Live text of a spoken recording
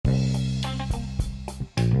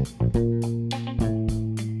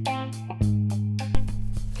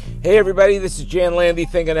Hey everybody, this is Jan Landy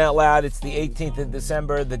thinking out loud. It's the 18th of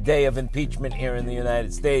December, the day of impeachment here in the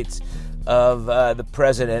United States of the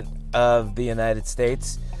President of the United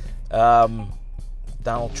States,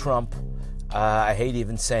 Donald Trump. I hate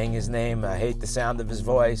even saying his name. I hate the sound of his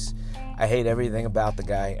voice. I hate everything about the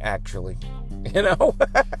guy, actually. You know?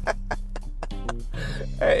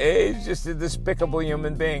 He's just a despicable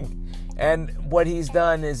human being. And what he's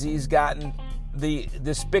done is he's gotten the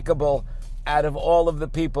despicable out of all of the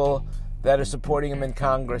people that are supporting him in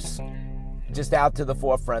Congress, just out to the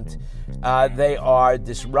forefront. They are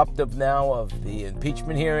disruptive now of the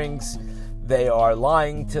impeachment hearings. They are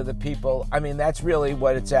lying to the people. I mean, that's really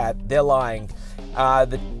what it's at. They're lying.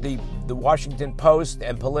 The Washington Post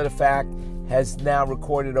and PolitiFact has now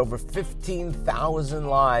recorded over 15,000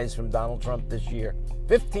 lies from Donald Trump this year.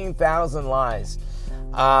 15,000 lies.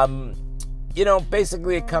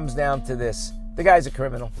 Basically it comes down to this. The guy's a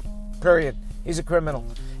criminal. Period. He's a criminal.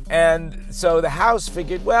 And so the House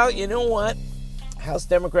figured, well, you know what? House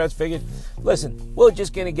Democrats figured, listen, we're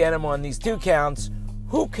just going to get him on these 2 counts.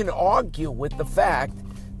 Who can argue with the fact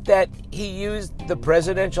that he used the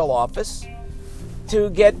presidential office to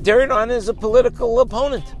get dirt on as a political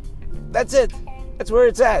opponent? That's it. That's where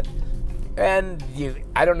it's at. And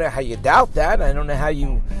I don't know how you doubt that. I don't know how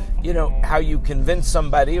how you convince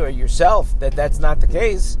somebody or yourself that that's not the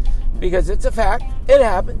case, because it's a fact. It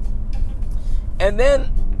happened. And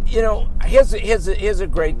then, here's a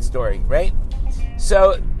great story, right?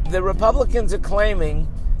 So the Republicans are claiming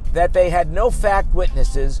that they had no fact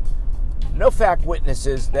witnesses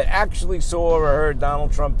that actually saw or heard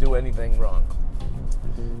Donald Trump do anything wrong.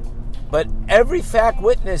 But every fact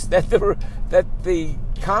witness that the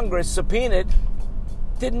Congress subpoenaed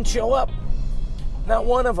didn't show up. Not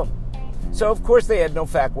one of them. So of course they had no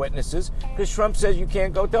fact witnesses, because Trump says you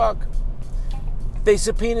can't go talk. They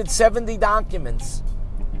subpoenaed 70 documents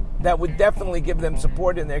that would definitely give them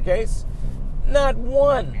support in their case. Not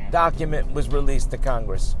one document was released to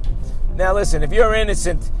Congress. Now listen, if you're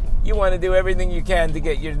innocent, you want to do everything you can to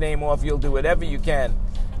get your name off. You'll do whatever you can.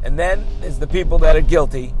 And then there's the people that are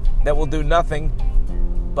guilty that will do nothing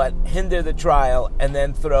but hinder the trial and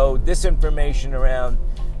then throw disinformation around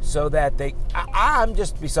so that I'm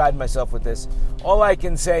just beside myself with this. All I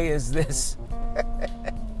can say is this.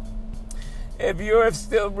 If you're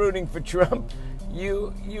still rooting for Trump,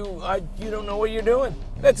 you don't know what you're doing.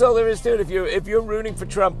 That's all there is to it. If you're rooting for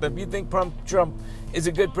Trump, if you think Trump is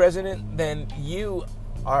a good president, then you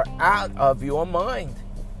are out of your mind.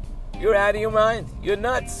 You're out of your mind. You're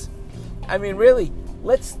nuts. I mean, really.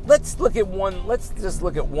 Let's just look at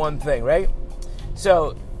one thing, right?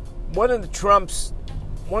 So, one of Trump's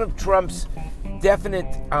definite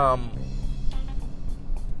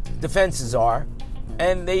defenses are,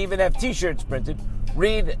 and they even have T-shirts printed,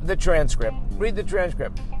 read the transcript. Read the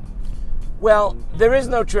transcript. Well, there is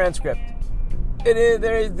no transcript.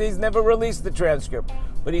 He's never released the transcript.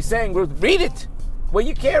 But he's saying, read it. Well,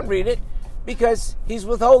 you can't read it because he's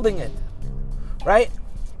withholding it. Right?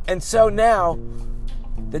 And so now,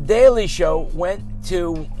 The Daily Show went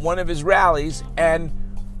to one of his rallies and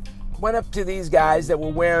went up to these guys that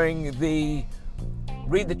were wearing the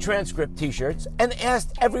Read the Transcript T-shirts and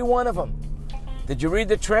asked every one of them, did you read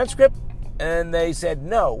the transcript? And they said,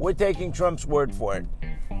 no, we're taking Trump's word for it.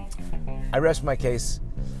 I rest my case.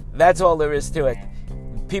 That's all there is to it.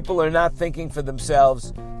 People are not thinking for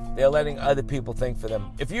themselves. They're letting other people think for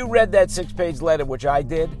them. If you read that 6-page letter, which I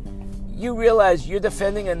did, you realize you're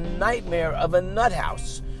defending a nightmare of a nut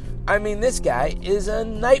house. I mean, this guy is a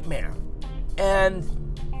nightmare. And,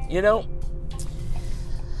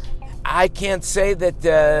 I can't say that,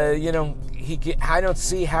 I don't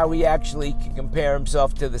see how he actually can compare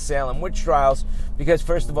himself to the Salem witch trials, because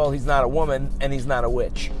first of all, he's not a woman and he's not a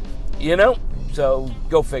witch, so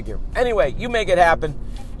go figure. Anyway, you make it happen.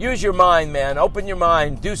 Use your mind, man. Open your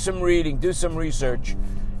mind. Do some reading. Do some research.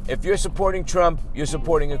 If you're supporting Trump, you're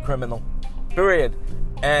supporting a criminal. Period.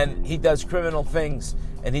 And he does criminal things,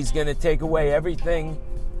 and he's going to take away everything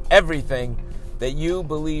that you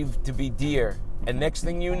believe to be dear. And next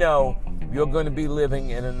thing you know, you're going to be living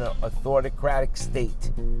in an autocratic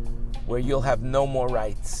state where you'll have no more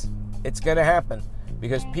rights. It's going to happen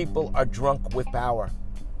because people are drunk with power.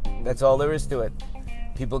 That's all there is to it.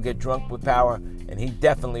 People get drunk with power, and he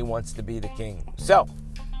definitely wants to be the king. So,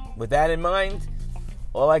 with that in mind,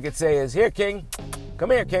 all I could say is, here, King. Come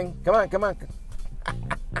here, King. Come on.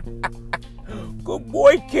 Good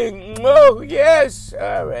boy, King. Oh, yes.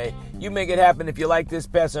 All right. You make it happen. If you like this,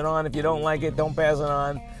 pass it on. If you don't like it, don't pass it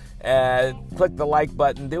on. Click the like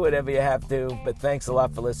button. Do whatever you have to. But thanks a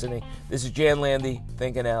lot for listening. This is Jan Landy,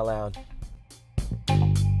 thinking out loud.